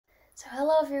So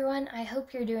hello everyone, I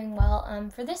hope you're doing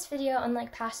well. For this video,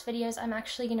 unlike past videos, I'm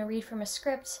actually going to read from a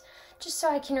script just so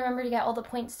I can remember to get all the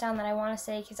points down that I want to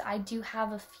say, because I do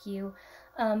have a few.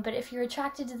 But if you're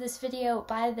attracted to this video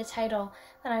by the title,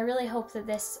 then I really hope that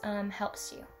this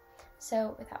helps you.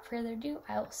 So without further ado,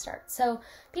 I will start. So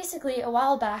basically, a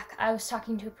while back, I was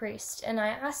talking to a priest, and I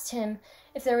asked him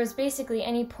if there was basically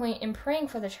any point in praying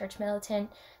for the church militant,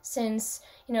 since,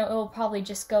 it will probably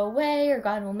just go away, or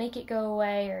God will make it go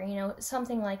away, or,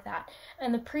 something like that.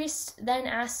 And the priest then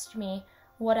asked me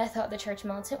what I thought the church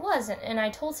militant was, and I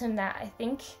told him that I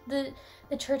think the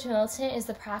church militant is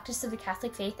the practice of the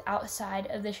Catholic faith outside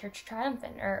of the church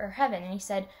triumphant, or heaven. And he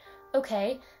said,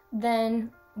 okay,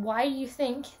 then why do you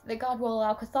think that God will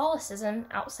allow Catholicism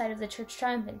outside of the church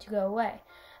triumphant to go away?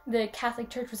 The Catholic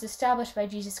Church was established by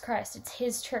Jesus Christ. It's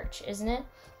his church, isn't it?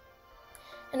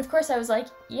 And of course I was like,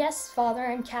 yes, Father,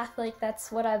 I'm Catholic,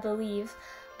 that's what I believe.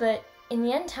 But in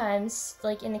the end times,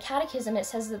 like in the Catechism, it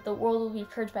says that the world will be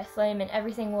purged by flame and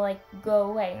everything will go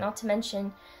away. Not to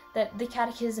mention that the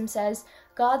Catechism says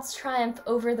God's triumph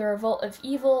over the revolt of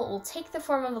evil will take the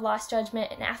form of a last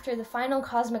judgment, and after the final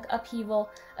cosmic upheaval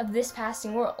of this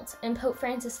passing world. And Pope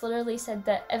Francis literally said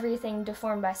that everything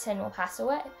deformed by sin will pass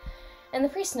away. And the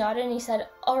priest nodded and he said,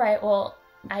 all right, well,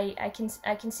 I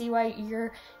can see why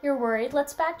you're worried.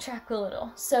 Let's backtrack a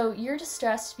little. So you're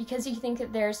distressed because you think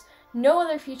that there's no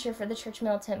other future for the church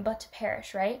militant but to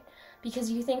perish, right?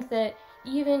 Because you think that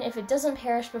even if it doesn't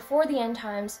perish before the end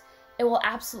times, it will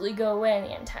absolutely go away in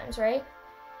the end times, right?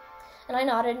 And I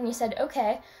nodded and he said,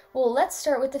 okay, well, let's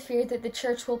start with the fear that the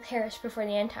church will perish before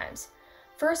the end times.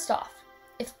 First off,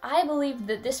 if I believed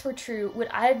that this were true, would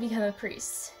I have become a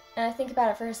priest? And I think about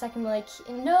it for a second, like,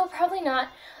 no, probably not.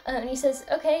 And he says,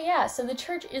 okay, yeah, so the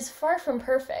church is far from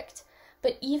perfect.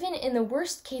 But even in the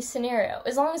worst case scenario,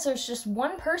 as long as there's just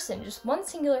one person, just one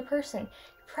singular person,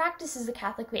 who practices the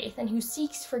Catholic faith and who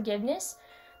seeks forgiveness,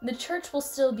 the church will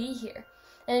still be here.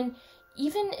 And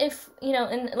even if,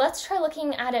 and let's try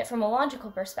looking at it from a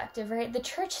logical perspective, right? The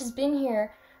church has been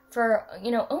here for,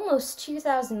 almost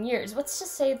 2,000 years. What's to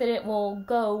say that it will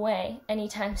go away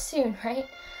anytime soon, right?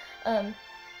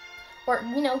 Or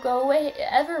go away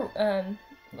ever.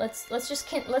 Let's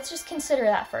just consider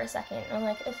that for a second. And I'm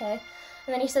like, okay.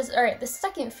 And then he says, all right, the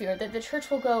second fear, that the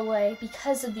church will go away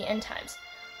because of the end times.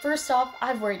 First off,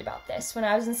 I've worried about this. When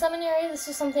I was in seminary, this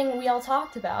was something we all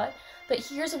talked about. But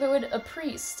here's what a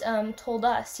priest told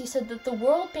us. He said that the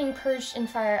world being purged in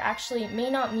fire actually may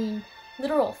not mean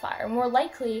literal fire. More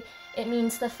likely, it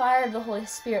means the fire of the Holy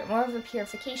Spirit, more of a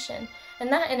purification.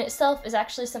 And that in itself is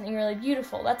actually something really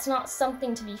beautiful. That's not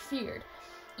something to be feared.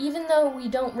 Even though we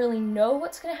don't really know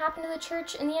what's going to happen to the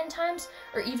church in the end times,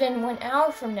 or even 1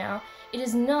 hour from now, it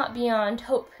is not beyond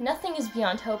hope. Nothing is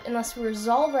beyond hope unless we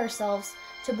resolve ourselves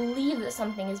to believe that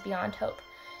something is beyond hope.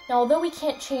 Now, although we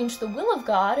can't change the will of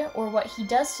God or what he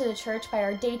does to the church by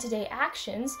our day-to-day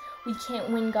actions, we can't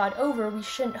win God over, we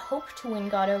shouldn't hope to win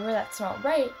God over, that's not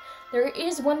right. There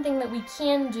is one thing that we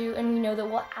can do, and we know that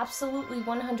will absolutely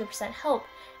 100% help,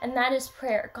 and that is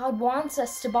prayer. God wants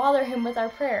us to bother him with our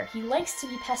prayer. He likes to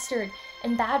be pestered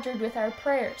and badgered with our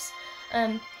prayers.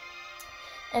 And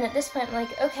at this point, I'm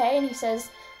like, okay, and he says,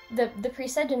 the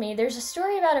priest said to me, there's a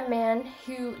story about a man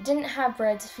who didn't have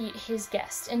bread to feed his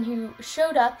guest, and who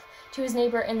showed up to his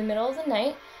neighbor in the middle of the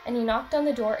night, and he knocked on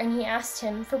the door, and he asked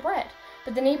him for bread.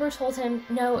 But the neighbor told him,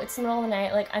 no, it's the middle of the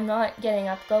night, like, I'm not getting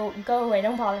up, go away,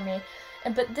 don't bother me.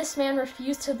 But this man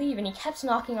refused to leave, and he kept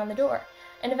knocking on the door.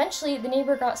 And eventually, the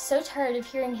neighbor got so tired of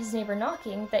hearing his neighbor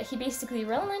knocking that he basically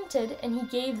relented, and he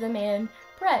gave the man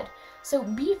bread. So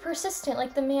be persistent,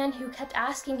 like the man who kept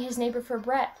asking his neighbor for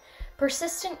bread.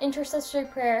 Persistent intercessory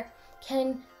prayer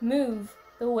can move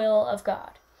the will of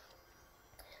God.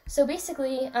 So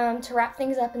basically, to wrap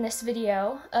things up in this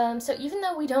video, so even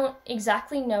though we don't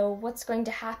exactly know what's going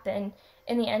to happen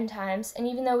in the end times, and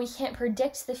even though we can't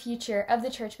predict the future of the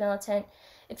church militant,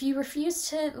 if you refuse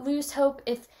to lose hope,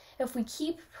 if we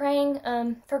keep praying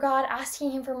for God,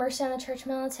 asking him for mercy on the church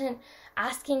militant,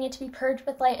 asking it to be purged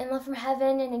with light and love from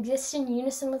heaven and exist in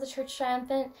unison with the church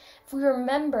triumphant, if we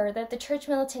remember that the church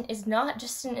militant is not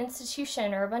just an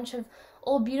institution or a bunch of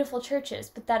old beautiful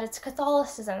churches, but that it's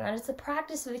Catholicism, that it's the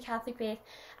practice of the Catholic faith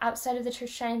outside of the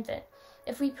church triumphant.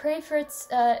 If we pray for its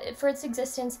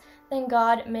existence, then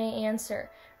God may answer,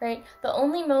 right? The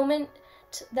only moment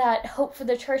that hope for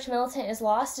the church militant is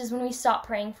lost is when we stop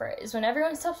praying for it, is when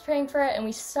everyone stops praying for it and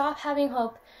we stop having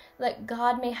hope that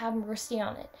God may have mercy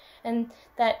on it, and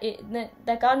that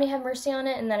God may have mercy on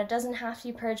it, and that it doesn't have to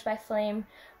be purged by flame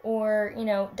or,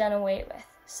 done away with.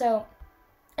 So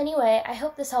Anyway, I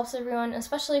hope this helps everyone,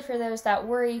 especially for those that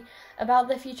worry about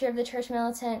the future of the church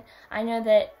militant. I know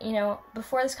that,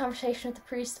 before this conversation with the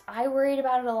priest, I worried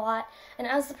about it a lot. And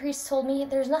as the priest told me,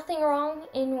 there's nothing wrong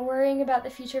in worrying about the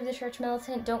future of the church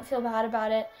militant. Don't feel bad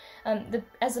about it.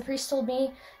 As the priest told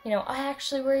me, I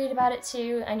actually worried about it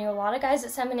too. I knew a lot of guys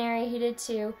at seminary who did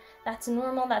too. That's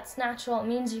normal, that's natural, it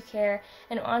means you care.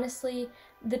 And honestly,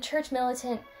 the church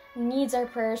militant needs our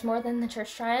prayers more than the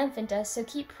church triumphant does, so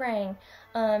keep praying.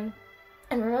 And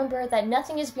remember that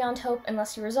nothing is beyond hope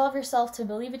unless you resolve yourself to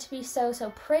believe it to be so.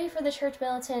 So pray for the church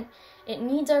militant. It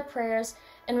needs our prayers.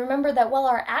 And remember that while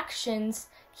our actions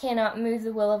cannot move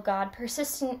the will of God,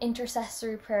 persistent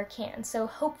intercessory prayer can. So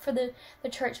hope for the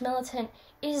church militant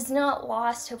is not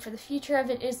lost. Hope for the future of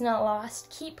it is not lost.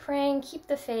 Keep praying. Keep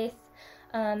the faith.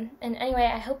 And anyway,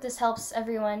 I hope this helps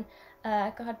everyone.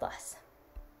 God bless.